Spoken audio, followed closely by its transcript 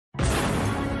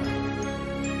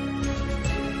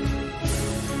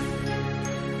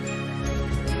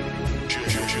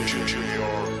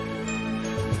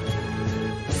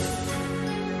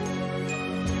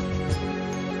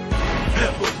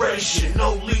Preparation,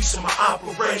 no lease in my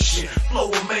operation.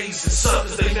 Flow amazing,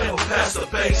 suckers, they never pass the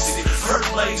basic.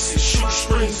 Hurt laces,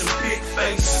 shoestrings and big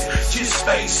faces. Just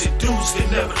face it, dudes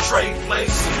can never trade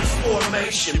places.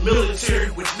 Formation,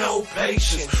 military with no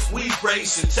patience. We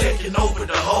racing, taking over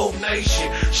the whole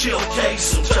nation.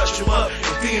 Showcase them, touch them up,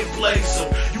 and then blaze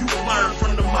them. You can learn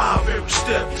from the mob every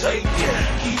step taken.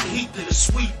 Keep heat to the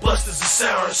sweet, busters and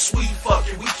sour and sweet.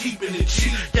 Fucking, we keeping it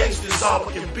G. Gangsters all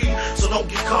we can be, so don't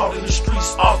get caught in the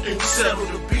streets. Often we settle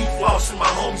the beef, lost in my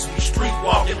homes, we street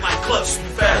walking like clubs, we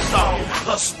fast talking.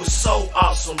 Hustle was so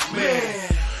awesome,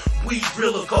 man. We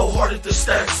realer, go harder, the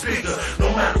stacks bigger. No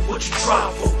matter what you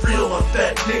drop, for real, I'm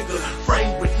that nigga.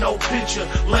 Framed with no picture,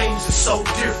 lanes are so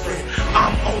different.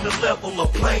 I'm on the level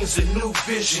of planes and new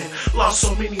vision. Lost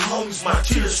so many homies, my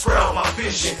tears crowd my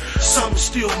vision. Some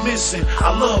still missing.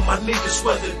 I love my niggas,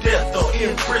 whether death or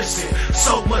in prison.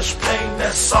 So much pain,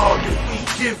 that's all that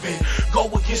we giving. Go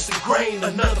against the grain,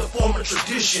 another form of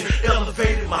tradition.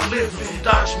 Elevated my living,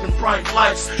 dodging the bright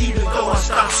lights. Even though I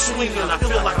stopped swinging, I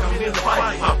feel like I'm in a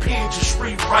fight. My pen just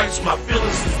rewrites my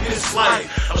feelings in this light.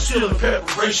 I'm still in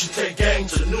preparation, take game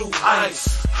to new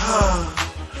heights.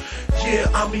 Yeah,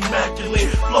 I'm immaculate.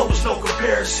 Flow is no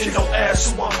comparison. Don't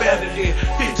ask who I'm better than.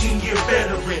 15-year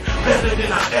veteran, better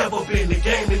than I ever been. The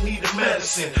game that need a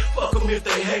medicine. Fuck them if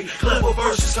they hate. Clever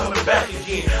verses coming back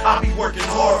again. I be working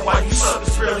hard while you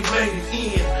suckers barely made it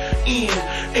in.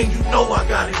 And you know I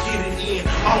gotta get it in.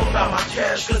 All about my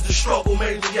cash, cause the struggle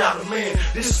made me out of man.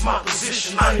 This is my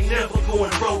position, I ain't never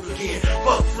going rogue again.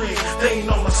 Fuck friends, they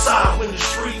ain't on my side when the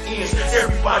street ends.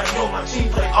 Everybody on my team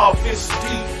play offense and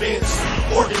defense.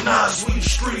 Organized, we the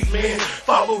street, man.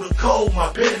 Follow the code,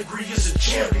 my pedigree is a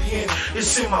champion.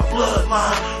 It's in my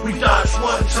bloodline. We dodged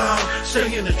one time,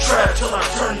 stay in the trap till I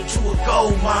turn into a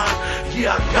gold mine.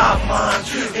 Yeah, I got mine,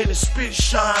 and the spit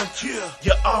shine.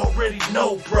 You already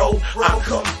know, bro. I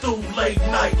come through late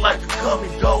night like a come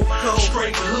and go.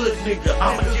 Straight hood nigga,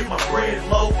 I'ma get my bread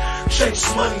low.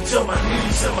 Chase money till my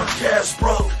knees and my cash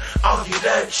broke. I'll get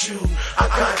at you. I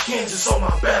got Kansas on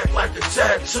my back like a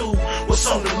tattoo. What's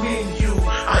on the menu?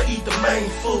 I eat the main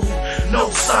food. No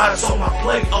sides on my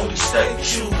plate, only steak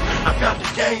chew. I got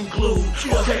the game glued.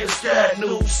 Okay, it's bad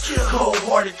news.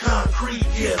 Cold-hearted concrete,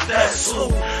 yeah, that's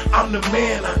who. I'm the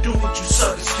man, I do what you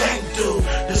suckers can't do.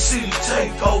 The city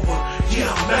takeover,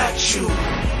 yeah, I'm at you.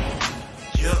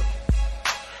 Yep.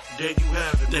 There you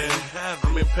have it, man.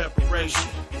 I'm in preparation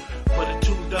for the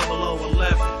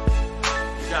 2011.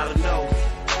 You gotta know.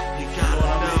 You gotta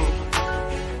know.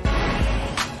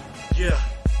 Yeah.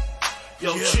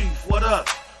 Yo, Chief, what up?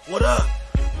 What up?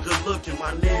 Good looking,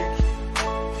 my nigga.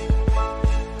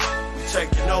 We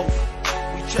taking over.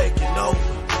 We taking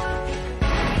over.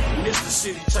 And this the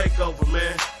city takeover,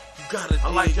 man. You gotta dig. I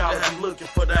like y'all to be looking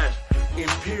for that.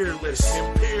 Imperialist.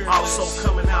 Also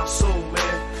coming out soon,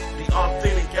 man. The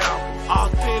Authentic album.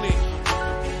 Authentic.